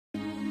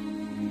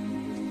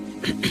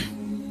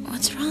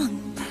What's wrong?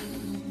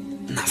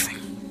 Nothing.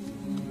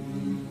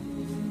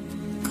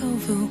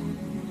 Kovu.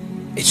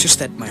 It's just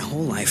that my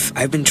whole life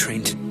I've been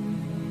trained to...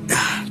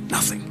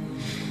 nothing.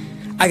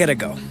 I gotta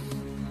go.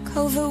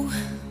 Kovu,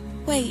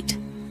 wait.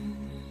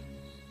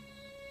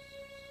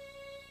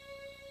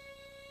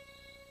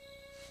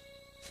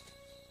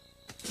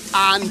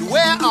 And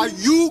where are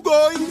you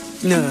going?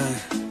 Nowhere.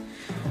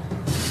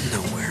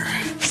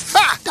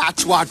 Ha!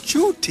 That's what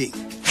you think.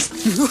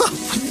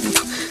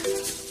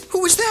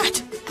 Who was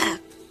that?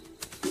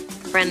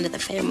 Friend of the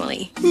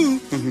family.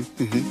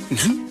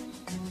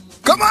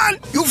 Come on,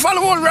 you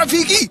follow old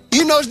Rafiki.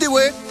 He knows the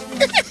way.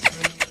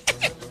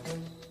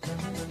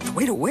 The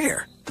way to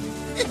where?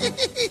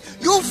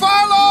 You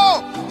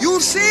follow. You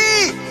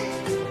see.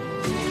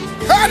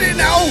 Hurry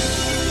now.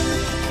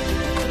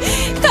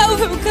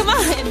 Kovu, come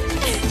on.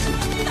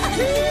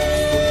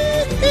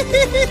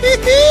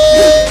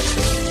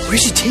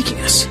 Where's he taking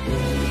us?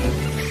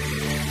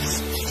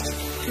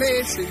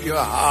 Place in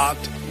your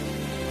heart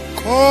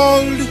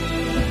called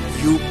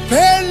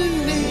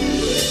Upendi.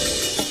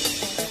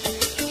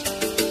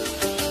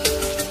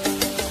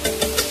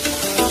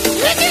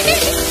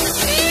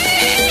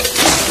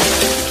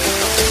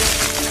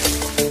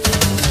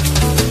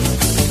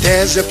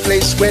 There's a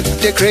place where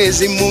the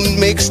crazy moon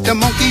makes the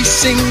monkeys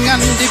sing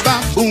and the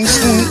baboons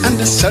swoon and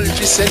the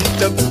sultry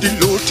scent of the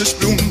lotus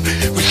bloom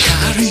will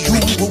carry you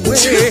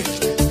away.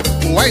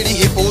 While the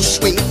hippos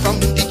swing from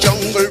the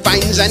jungle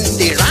vines and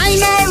the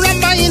rhino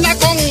rumba in a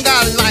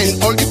conga line,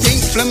 all the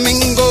pink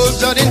flamingos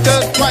are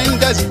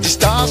intertwined as the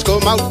stars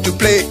come out to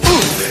play.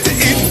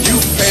 In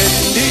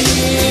Upendi,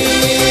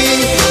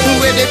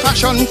 where the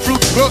passion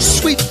fruit grows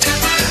sweet,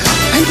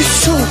 and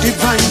it's so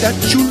divine that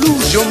you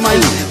lose your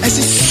mind as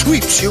it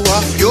sweeps you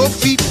off your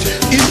feet.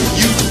 In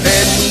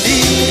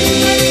Upendi,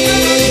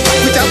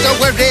 without a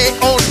worry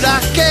or a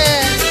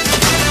care,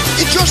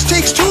 it just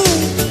takes two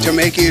to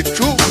make it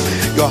true.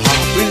 Your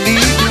heart will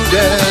lead you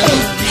there.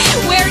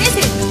 Where is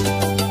it?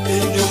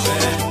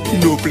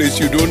 No place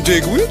you don't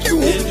take with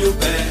you.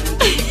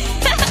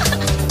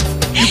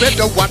 You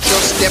better watch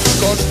your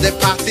steps, cause the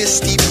path is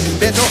steep.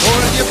 Better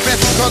hold your breath,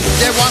 cause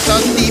the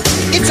water's deep.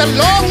 It's a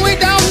long way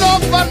down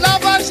off a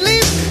lover's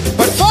leap,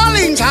 but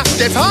falling's half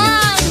the fun.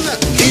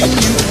 In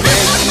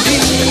Upendi,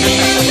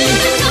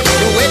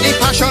 where the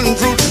passion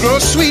fruit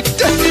grows sweet,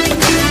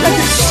 and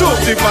it's so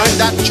divine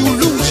that you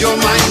lose your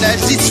mind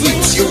as it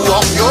sweeps you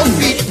off your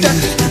feet. In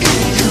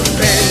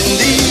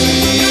Upendi,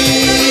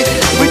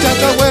 without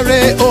a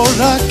worry or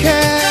a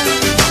care,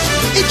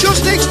 it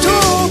just takes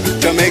two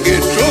to make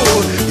it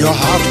true. Your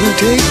heart will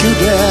take you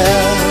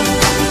there.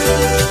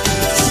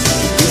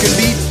 You can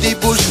beat the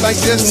bush like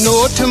there's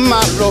no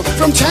tomorrow,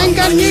 from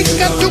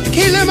Tanganyika to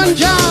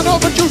Kilimanjaro,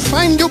 but you'll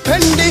find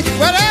Upendi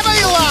wherever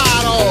you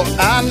are,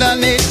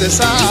 underneath the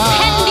sun.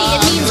 Upendi,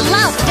 it means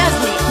love,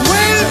 doesn't it?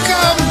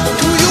 Welcome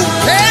to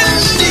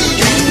Upendi.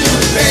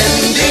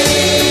 Upendi,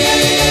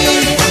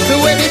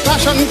 where the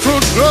passion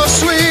fruit grows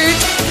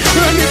sweet,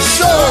 and it's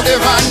so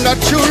divine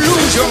that you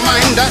lose your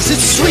mind as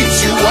it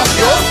sweeps you off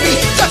your feet.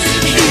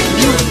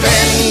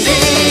 Upendi,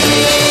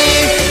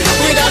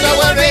 without a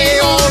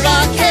worry or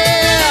a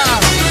care,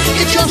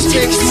 it just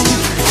takes two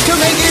to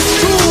make it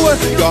true.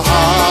 Your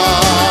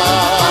heart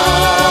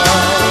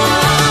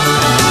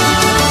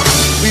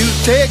will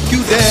take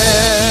you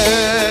there.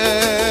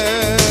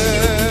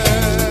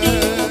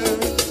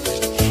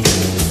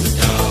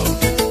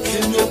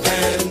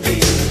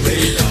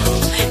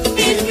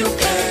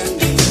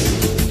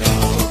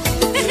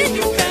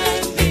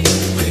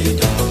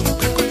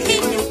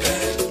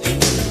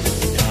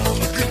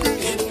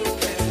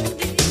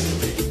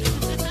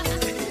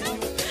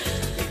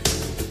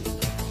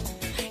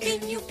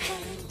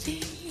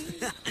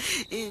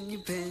 In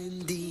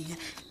Upendi,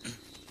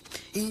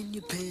 in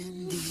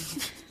Upendi.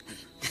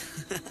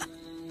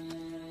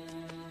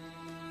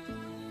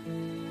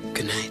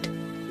 Good night.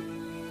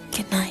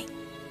 Good night.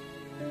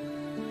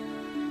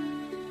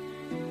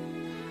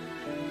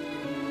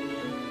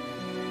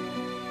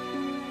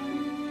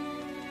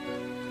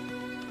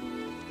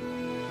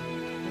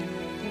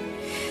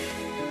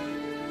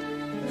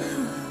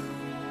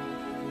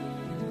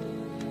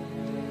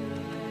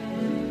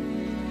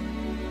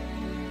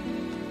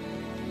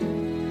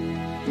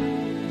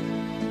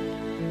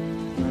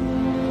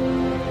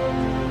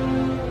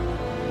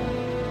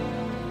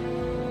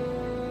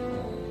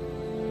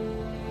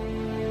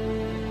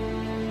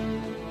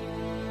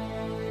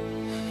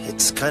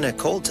 It's kind of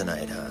cold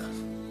tonight, huh?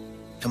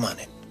 Come on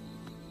in.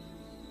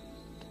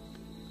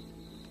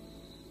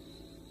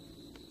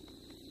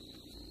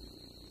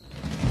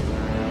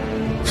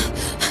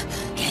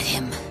 Get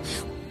him.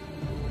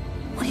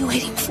 What are you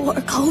waiting for,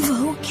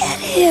 Kovu? Get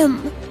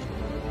him.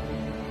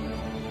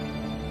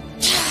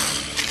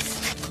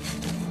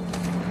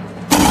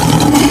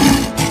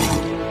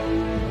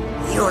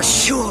 You're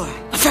sure?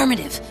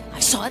 Affirmative.